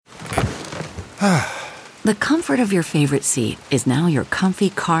The comfort of your favorite seat is now your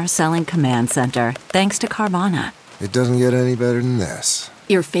comfy car-selling command center, thanks to Carvana. It doesn't get any better than this.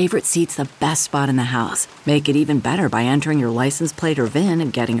 Your favorite seat's the best spot in the house. Make it even better by entering your license plate or VIN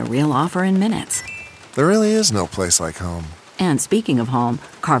and getting a real offer in minutes. There really is no place like home. And speaking of home,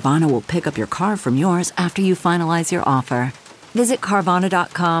 Carvana will pick up your car from yours after you finalize your offer. Visit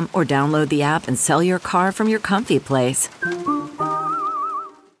Carvana.com or download the app and sell your car from your comfy place.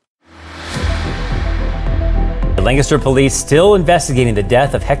 Lancaster police still investigating the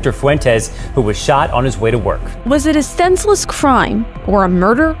death of Hector Fuentes, who was shot on his way to work. Was it a senseless crime or a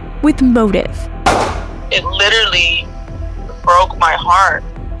murder with motive? It literally broke my heart.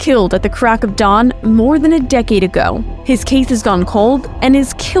 Killed at the crack of dawn more than a decade ago, his case has gone cold and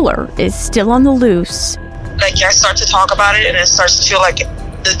his killer is still on the loose. Like, I start to talk about it and it starts to feel like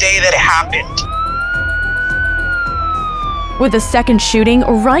the day that it happened. With a second shooting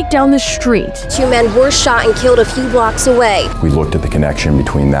right down the street. 2 men were shot and killed a few blocks away. We looked at the connection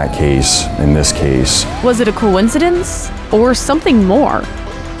between that case and this case. Was it a coincidence or something more?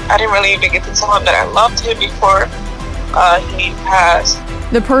 I didn't really even get to tell him that I loved him before he passed.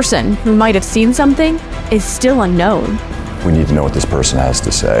 The person who might have seen something is still unknown. We need to know what this person has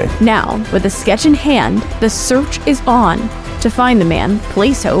to say. Now, with a sketch in hand, the search is on to find the man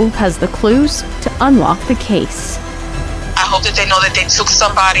police hope has the clues to unlock the case. I hope that they know that they took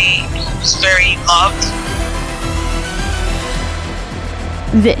somebody who's very loved.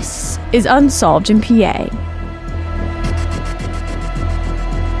 This is Unsolved in PA.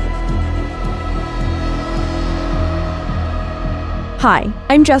 Hi,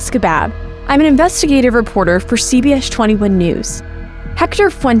 I'm Jessica Babb. I'm an investigative reporter for CBS 21 News. Hector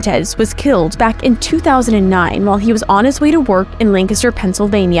Fuentes was killed back in 2009 while he was on his way to work in Lancaster,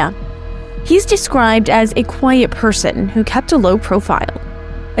 Pennsylvania. He's described as a quiet person who kept a low profile,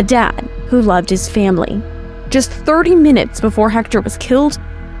 a dad who loved his family. Just 30 minutes before Hector was killed,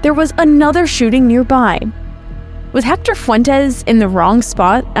 there was another shooting nearby. Was Hector Fuentes in the wrong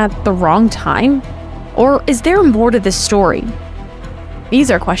spot at the wrong time? Or is there more to this story? These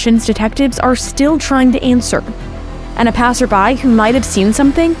are questions detectives are still trying to answer, and a passerby who might have seen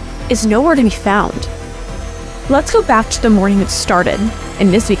something is nowhere to be found. Let's go back to the morning it started. In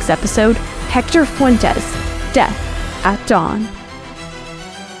this week's episode, Hector Fuentes, Death at Dawn.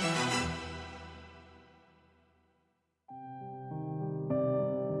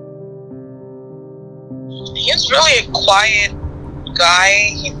 He was really a quiet guy.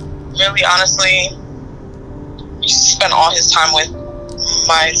 He really, honestly, used to spend all his time with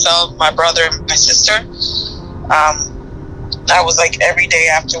myself, my brother, and my sister. That was like every day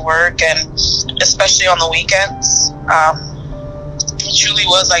after work, and especially on the weekends. He truly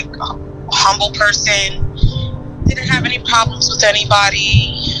was like a humble person. Didn't have any problems with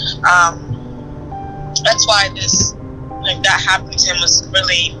anybody. That's why that happened to him was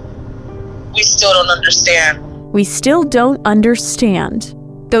really, we still don't understand. We still don't understand.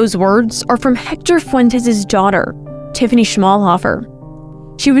 Those words are from Hector Fuentes' daughter, Tiffany Schmalhofer.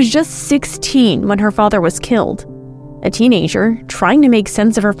 She was just 16 when her father was killed, a teenager trying to make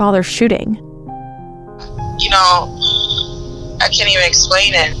sense of her father's shooting. I can't even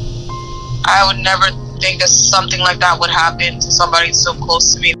explain it. I would never think that something like that would happen to somebody so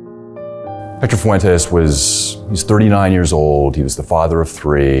close to me. Hector Fuentes he's 39 years old. He was the father of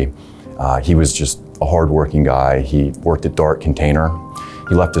 3. He was just a hardworking guy. He worked at Dart Container.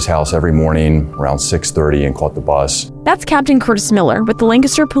 He left his house every morning around 6:30 and caught the bus. That's Captain Curtis Miller with the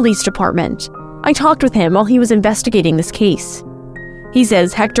Lancaster Police Department. I talked with him while he was investigating this case. He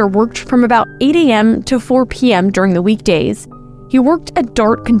says Hector worked from about 8 a.m. to 4 p.m. during the weekdays. He worked at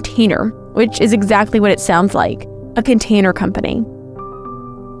Dart Container, which is exactly what it sounds like, a container company.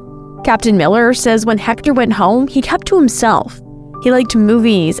 Captain Miller says when Hector went home, he kept to himself. He liked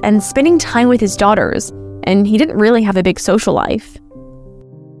movies and spending time with his daughters, and he didn't really have a big social life.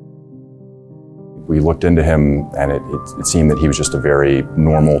 We looked into him, and it seemed that he was just a very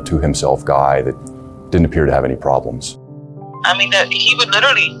normal, to-himself guy that didn't appear to have any problems. I mean, that he would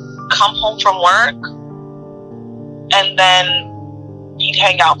literally come home from work, and then he'd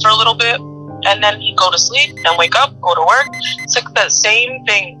hang out for a little bit, and then he'd go to sleep, and wake up, go to work. It's like the same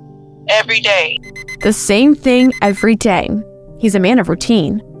thing every day. The same thing every day. He's a man of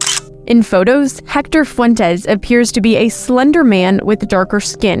routine. In photos, Hector Fuentes appears to be a slender man with darker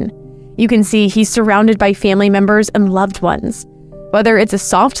skin. You can see he's surrounded by family members and loved ones, whether it's a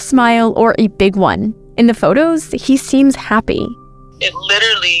soft smile or a big one. In the photos, he seems happy. It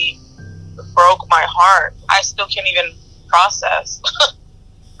literally broke my heart. I still can't even process.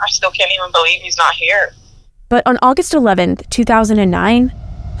 I still can't even believe he's not here. But on August 11th, 2009,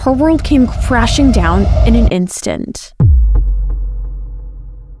 her world came crashing down in an instant.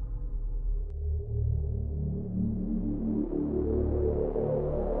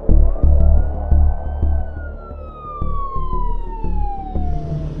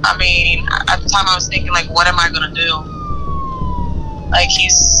 I mean, at the time I was thinking, like, what am I gonna do? Like,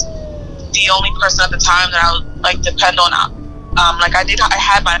 he's the only person at the time that I would, like, depend on. I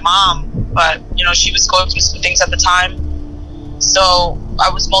had my mom, but, you know, she was going through some things at the time. So I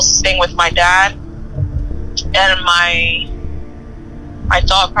was mostly staying with my dad. And my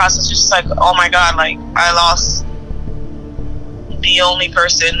thought process was just like, oh my God, like, I lost the only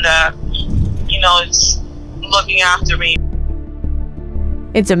person that, you know, is looking after me.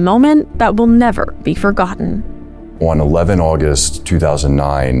 It's a moment that will never be forgotten. On 11 August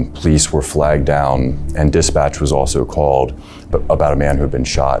 2009, police were flagged down and dispatch was also called about a man who had been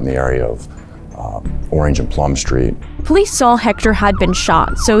shot in the area of Orange and Plum Street. Police saw Hector had been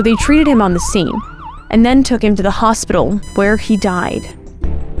shot, so they treated him on the scene and then took him to the hospital where he died.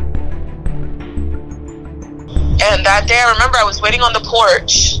 And that day, I remember I was waiting on the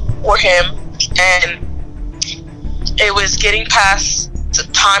porch for him, and it was getting past the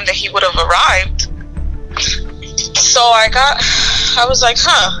time that he would have arrived. So I was like,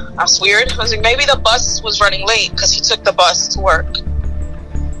 that's weird. I was like, maybe the bus was running late because he took the bus to work.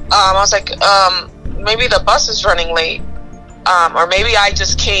 I was like, maybe the bus is running late. Or maybe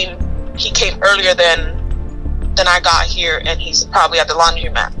he came earlier than I got here, and he's probably at the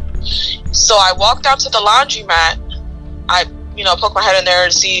laundromat. So I walked out to the laundromat. I, poked my head in there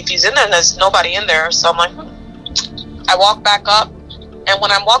to see if he's in there, and there's nobody in there. So I'm like, I walked back up, and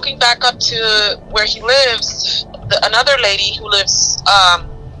when I'm walking back up to where he lives, another lady who lived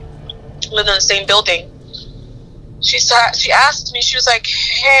in the same building, she asked me, she was like,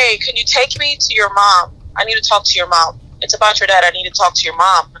 hey, can you take me to your mom? I need to talk to your mom. It's about your dad. I need to talk to your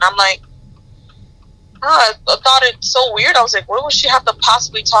mom. And I'm like, I thought it so weird. I was like, what would she have to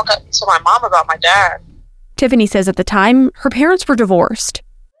possibly talk to my mom about my dad? Tiffany says at the time, her parents were divorced.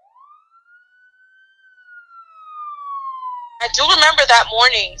 I do remember that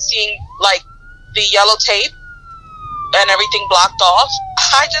morning seeing, like, the yellow tape and everything blocked off.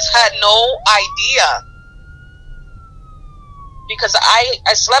 I just had no idea. Because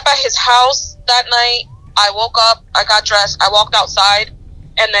I slept at his house that night. I woke up, I got dressed, I walked outside,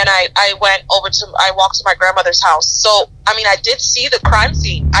 and then I walked to my grandmother's house. So, I mean, I did see the crime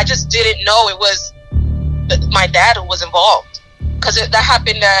scene. I just didn't know it was my dad who was involved. Because it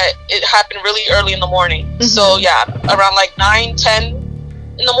happened really early in the morning. Mm-hmm. So, yeah, around like 9, 10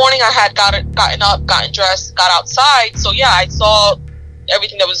 in the morning, I had gotten up, gotten dressed, got outside. So, yeah, I saw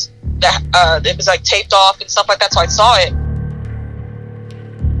everything that was like taped off and stuff like that. So I saw it.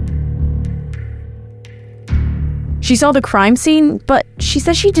 She saw the crime scene, but she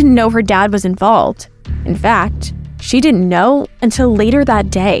says she didn't know her dad was involved. In fact, she didn't know until later that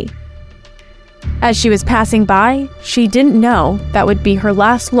day. As she was passing by, she didn't know that would be her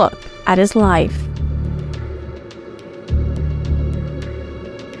last look at his life.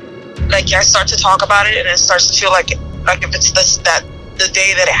 Like, I start to talk about it, and it starts to feel like if it's the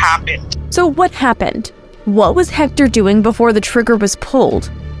day that it happened. So what happened? What was Hector doing before the trigger was pulled?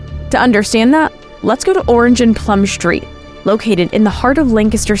 To understand that, let's go to Orange and Plum Street, located in the heart of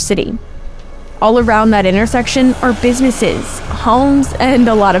Lancaster City. All around that intersection are businesses, homes, and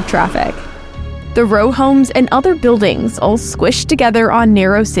a lot of traffic. The row homes and other buildings all squished together on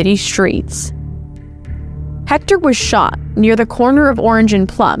narrow city streets. Hector was shot near the corner of Orange and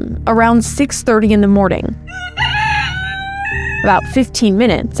Plum around 6:30 in the morning, about 15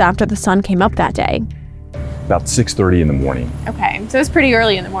 minutes after the sun came up that day. About 6:30 in the morning. Okay, so it's pretty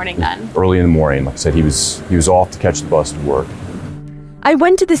early in the morning then. Early in the morning, like I said, he was off to catch the bus to work. I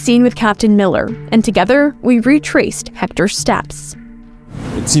went to the scene with Captain Miller, and together we retraced Hector's steps.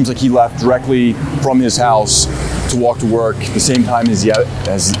 It seems like he left directly from his house to walk to work the same time as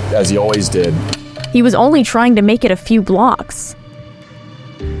he always did. He was only trying to make it a few blocks.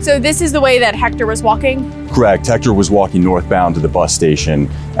 So this is the way that Hector was walking? Correct. Hector was walking northbound to the bus station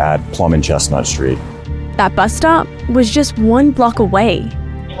at Plum and Chestnut Street. That bus stop was just 1 block away.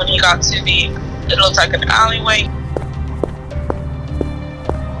 When he got to it looked like an alleyway.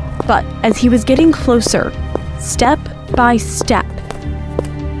 But as he was getting closer, step by step,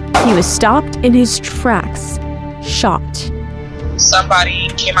 he was stopped in his tracks, shot. Somebody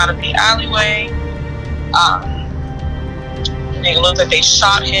came out of the alleyway. It looked like they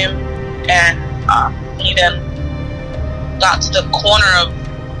shot him, and he then got to the corner of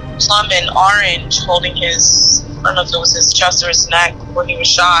Plum and Orange, holding his, I don't know if it was his chest or his neck where he was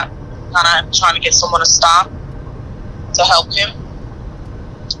shot, kind of trying to get someone to stop to help him.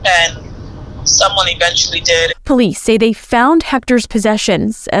 And someone eventually did. Police say they found Hector's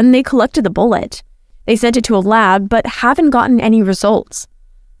possessions and they collected the bullet. They sent it to a lab but haven't gotten any results.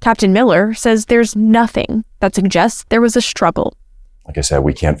 Captain Miller says there's nothing that suggests there was a struggle. Like I said,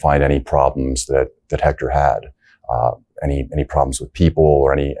 we can't find any problems that Hector had, any problems with people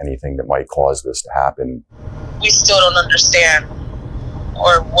or anything that might cause this to happen. We still don't understand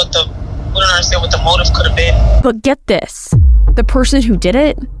we don't understand what the motive could have been. But get this, the person who did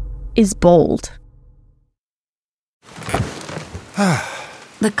it is bold.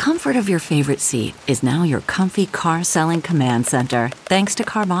 The comfort of your favorite seat is now your comfy car-selling command center, thanks to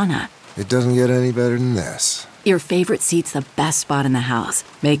Carvana. It doesn't get any better than this. Your favorite seat's the best spot in the house.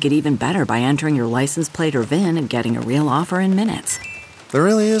 Make it even better by entering your license plate or VIN and getting a real offer in minutes. There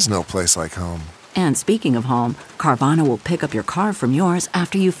really is no place like home. And speaking of home, Carvana will pick up your car from yours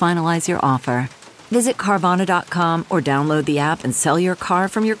after you finalize your offer. Visit Carvana.com or download the app and sell your car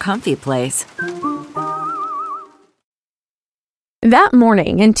from your comfy place. That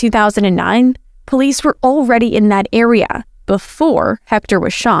morning in 2009, police were already in that area before Hector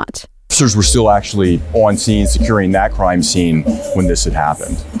was shot. Officers were still actually on scene securing that crime scene when this had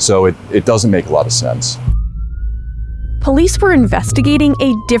happened. So it doesn't make a lot of sense. Police were investigating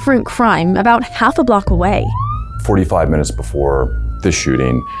a different crime about half a block away. 45 minutes before this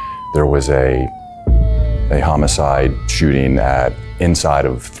shooting, there was a homicide shooting inside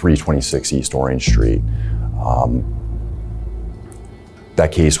of 326 East Orange Street.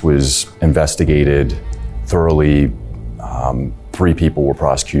 That case was investigated thoroughly. 3 people were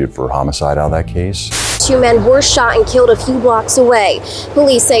prosecuted for homicide out of that case. 2 men were shot and killed a few blocks away.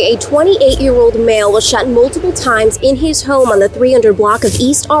 Police say a 28-year-old male was shot multiple times in his home on the 300 block of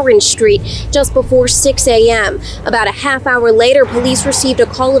East Orange Street just before 6 a.m. About a half hour later, police received a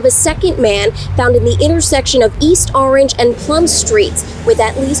call of a second man found in the intersection of East Orange and Plum Streets with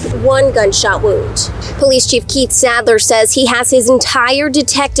at least 1 gunshot wound. Police Chief Keith Sadler says he has his entire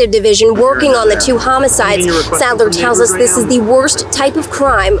detective division working on the 2 homicides. Sadler tells us this is the worst type of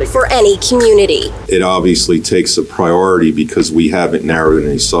crime for any community. It obviously takes a priority because we haven't narrowed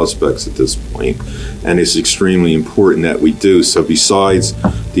any suspects at this point, and it's extremely important that we do. So besides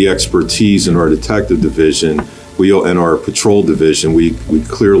the expertise in our detective division and our patrol division, we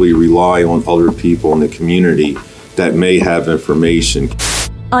clearly rely on other people in the community that may have information.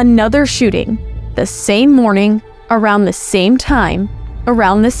 Another shooting, the same morning, around the same time,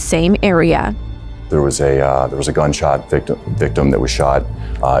 around the same area. There was a gunshot victim that was shot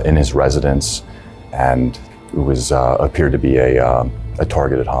in his residence, and it was appeared to be a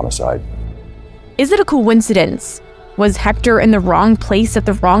targeted homicide. Is it a coincidence? Was Hector in the wrong place at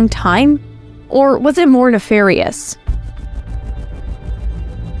the wrong time? Or was it more nefarious?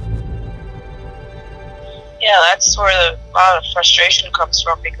 Yeah, that's where a lot of frustration comes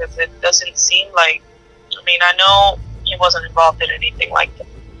from, because it doesn't seem like, I know he wasn't involved in anything like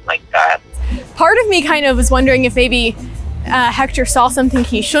that. Part of me kind of was wondering if maybe Hector saw something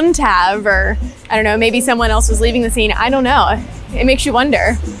he shouldn't have, or I don't know, maybe someone else was leaving the scene. I don't know. It makes you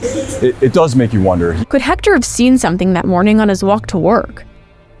wonder. It does make you wonder. Could Hector have seen something that morning on his walk to work?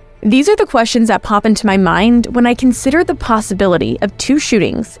 These are the questions that pop into my mind when I consider the possibility of 2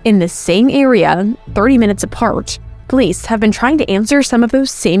 shootings in the same area, 30 minutes apart. Police have been trying to answer some of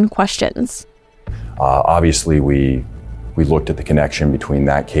those same questions. Obviously, we looked at the connection between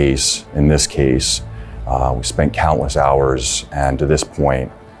that case and this case. We spent countless hours, and to this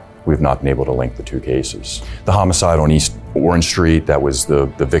point, we've not been able to link the 2 cases. The homicide on East Orange Street, that was the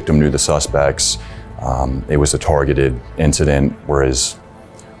victim knew the suspects. It was a targeted incident, whereas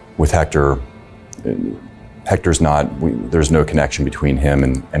with Hector, there's no connection between him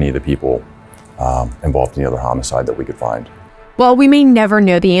and any of the people involved in the other homicide that we could find. While we may never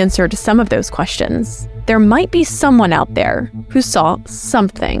know the answer to some of those questions, there might be someone out there who saw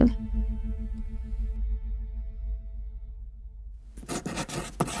something.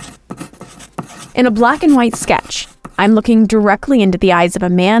 In a black and white sketch, I'm looking directly into the eyes of a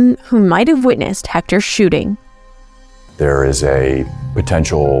man who might have witnessed Hector's shooting. There is a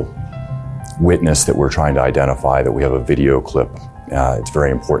potential witness that we're trying to identify, that we have a video clip. It's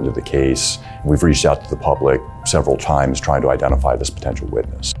very important to the case. We've reached out to the public several times trying to identify this potential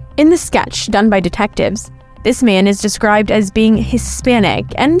witness. In the sketch done by detectives, this man is described as being Hispanic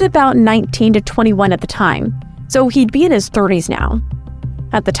and about 19 to 21 at the time, so he'd be in his 30s now.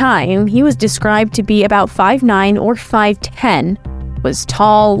 At the time, he was described to be about 5'9" or 5'10", was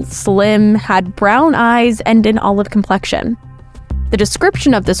tall, slim, had brown eyes, and an olive complexion. The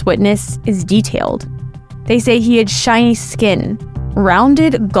description of this witness is detailed. They say he had shiny skin,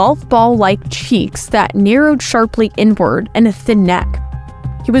 rounded golf ball-like cheeks that narrowed sharply inward, and a thin neck.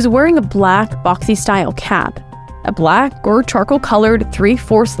 He was wearing a black, boxy-style cap, a black or charcoal-colored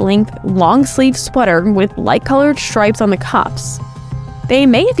 3/4 length long-sleeve sweater with light-colored stripes on the cuffs. They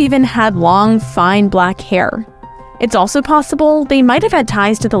may have even had long, fine black hair. It's also possible they might have had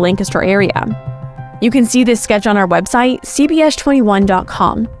ties to the Lancaster area. You can see this sketch on our website,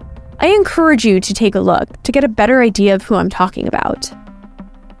 cbs21.com. I encourage you to take a look to get a better idea of who I'm talking about.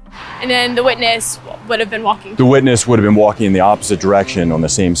 And then the witness would have been walking. The witness would have been walking in the opposite direction on the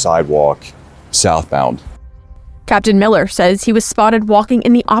same sidewalk, southbound. Captain Miller says he was spotted walking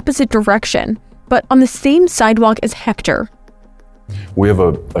in the opposite direction, but on the same sidewalk as Hector. We have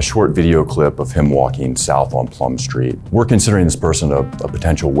a short video clip of him walking south on Plum Street. We're considering this person a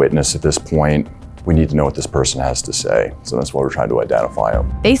potential witness at this point. We need to know what this person has to say, so that's why we're trying to identify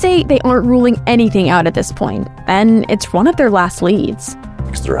him. They say they aren't ruling anything out at this point, and it's one of their last leads.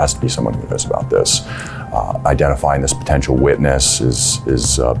 Because there has to be someone who knows about this. Identifying this potential witness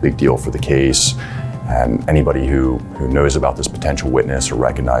is a big deal for the case, and anybody who knows about this potential witness or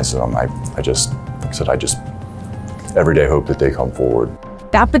recognizes them, I just every day hope that they come forward.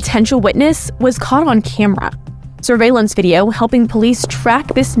 That potential witness was caught on camera. Surveillance video helping police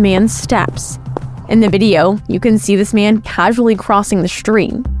track this man's steps. In the video, you can see this man casually crossing the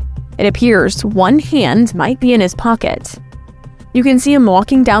street. It appears one hand might be in his pocket. You can see him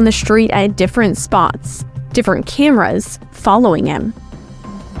walking down the street at different spots, different cameras following him.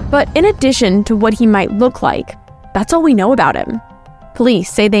 But in addition to what he might look like, that's all we know about him.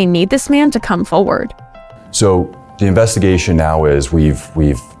 Police say they need this man to come forward. So the investigation now is we've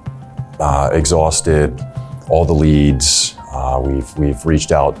exhausted all the leads. We've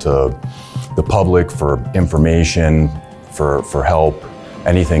reached out to the public for information, for help,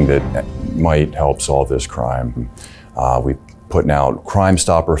 anything that might help solve this crime. We've putting out Crime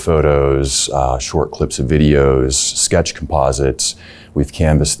Stopper photos, short clips of videos, sketch composites. We've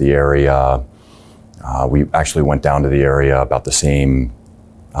canvassed the area. We actually went down to the area about the same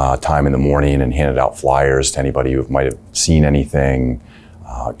time in the morning and handed out flyers to anybody who might have seen anything,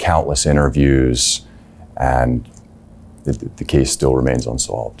 countless interviews, and the case still remains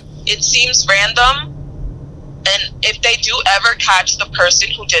unsolved. It seems random, and if they do ever catch the person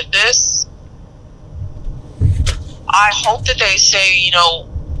who did this, I hope that they say,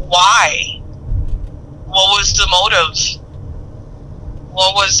 why? What was the motive?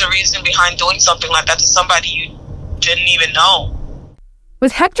 What was the reason behind doing something like that to somebody you didn't even know?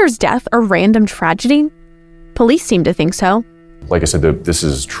 Was Hector's death a random tragedy? Police seem to think so. Like I said, this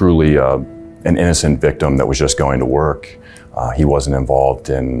is truly an innocent victim that was just going to work. He wasn't involved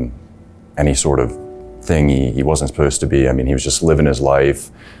in any sort of thing he wasn't supposed to be. I mean, he was just living his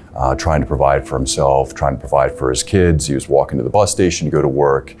life, trying to provide for himself, trying to provide for his kids. He was walking to the bus station to go to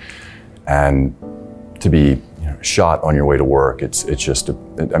work, and to be shot on your way to work, it's just a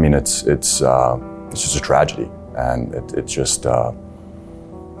tragedy, and it's just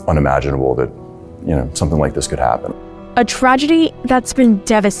unimaginable that something like this could happen. A tragedy that's been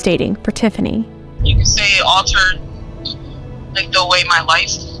devastating for Tiffany. You could say it altered the way my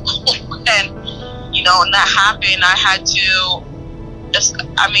life and when that happened, I had to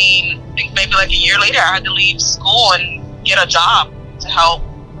maybe a year later I had to leave school and get a job to help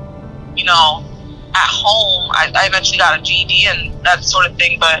at home. I eventually got a GED and that sort of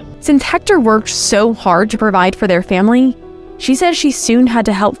thing. But since Hector worked so hard to provide for their family, she says she soon had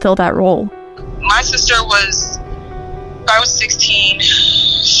to help fill that role. My sister I was 16,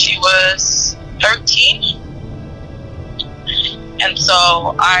 she was 13. And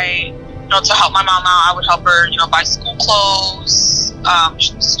so to help my mom out, I would help her, buy school clothes,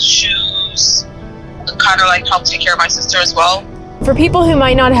 shoes, kind of help take care of my sister as well. For people who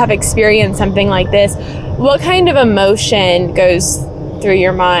might not have experienced something like this, what kind of emotion goes through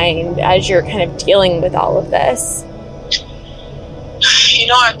your mind as you're kind of dealing with all of this?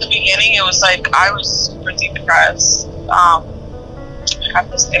 At the beginning, it was I was pretty depressed, I have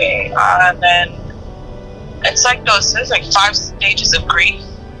to say. And then it's there's 5 stages of grief.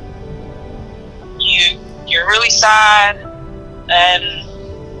 You're really sad, and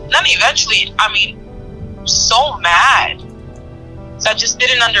then eventually, so mad. So I just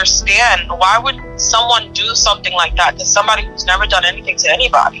didn't understand, why would someone do something like that to somebody who's never done anything to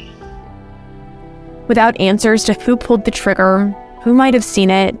anybody? Without answers to who pulled the trigger, who might have seen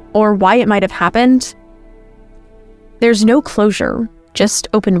it, or why it might have happened, there's no closure, just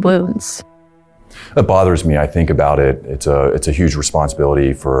open wounds. It bothers me. I think about it. It's a huge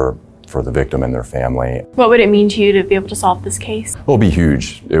responsibility for the victim and their family. What would it mean to you to be able to solve this case? It would be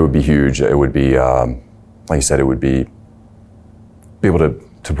huge. It would be huge. It would be, like you said, it would be able to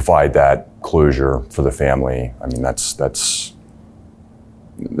provide that closure for the family. That's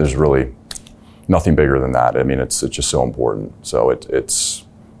there's really nothing bigger than that. I mean, it's just so important. So it's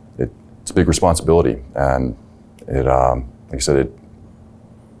a big responsibility, and it, like I said,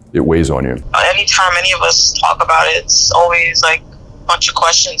 it weighs on you. Anytime any of us talk about it, it's always like a bunch of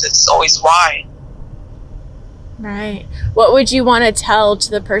questions. It's always why. Right. What would you want to tell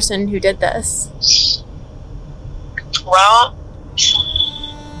to the person who did this? Well,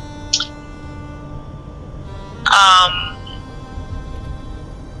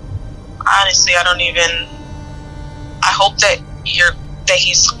 honestly, I hope that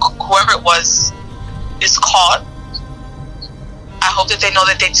he's, whoever it was, is caught. I hope that they know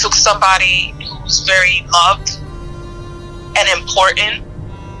that they took somebody who's very loved and important,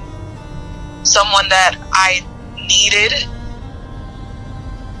 someone that I needed,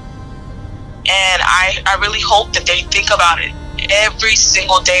 and I really hope that they think about it every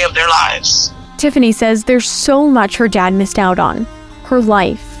single day of their lives. Tiffany says there's so much her dad missed out on. Her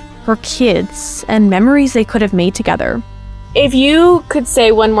life, her kids, and memories they could have made together. If you could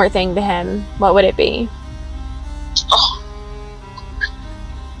say one more thing to him, what would it be?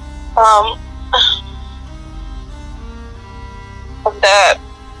 That,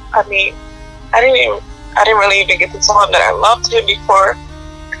 I mean, I didn't really even get to tell him that I loved him before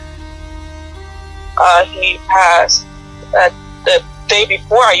he passed. The day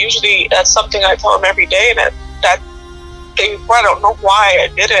before, that's something I tell him every day, and that day before, I don't know why I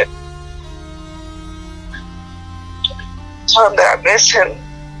did it. Tell him that I miss him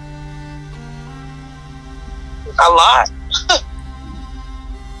a lot.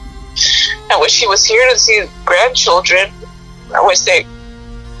 I wish he was here to see his grandchildren. I wish they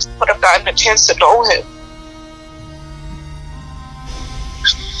would have gotten a chance to know him.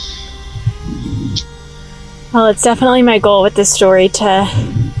 Well, it's definitely my goal with this story to,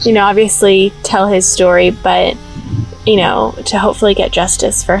 obviously tell his story, but, to hopefully get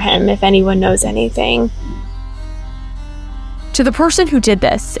justice for him if anyone knows anything. To the person who did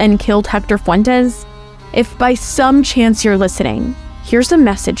this and killed Hector Fuentes, if by some chance you're listening, here's a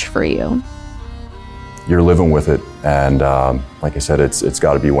message for you. You're living with it, and like I said, it's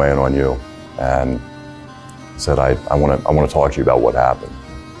got to be weighing on you. And I said, I want to talk to you about what happened.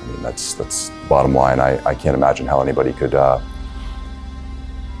 I mean, that's the bottom line. I can't imagine how anybody could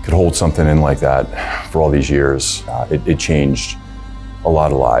hold something in like that for all these years. It changed a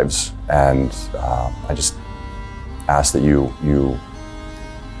lot of lives, and I just ask that you do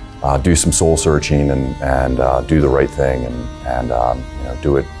some soul searching and do the right thing, and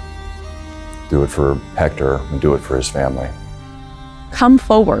do it for Hector and do it for his family. Come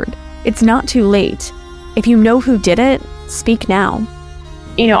forward. It's not too late. If you know who did it, speak now.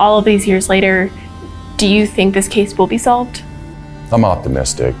 All of these years later, do you think this case will be solved? I'm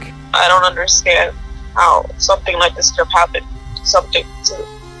optimistic. I don't understand how something like this could happen to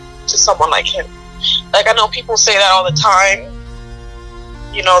someone like him. Like, I know people say that all the time,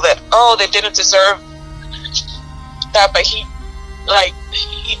 that, they didn't deserve that, but he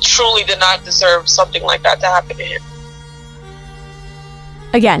truly did not deserve something like that to happen to him.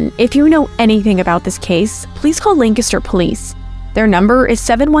 Again, if you know anything about this case, please call Lancaster Police. Their number is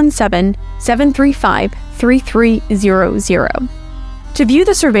 717-735-3300. To view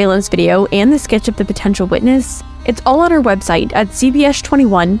the surveillance video and the sketch of the potential witness, it's all on our website at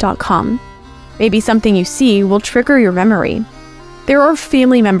cbs21.com. Maybe something you see will trigger your memory. There are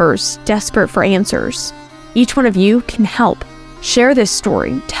family members desperate for answers. Each one of you can help. Share this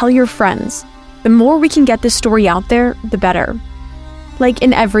story, tell your friends. The more we can get this story out there, the better. Like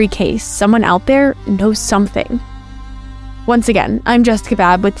in every case, someone out there knows something. Once again, I'm Jessica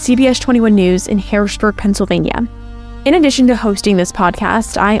Babb with CBS 21 News in Harrisburg, Pennsylvania. In addition to hosting this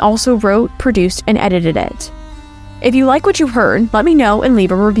podcast, I also wrote, produced, and edited it. If you like what you heard, let me know and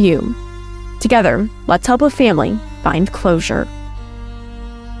leave a review. Together, let's help a family find closure.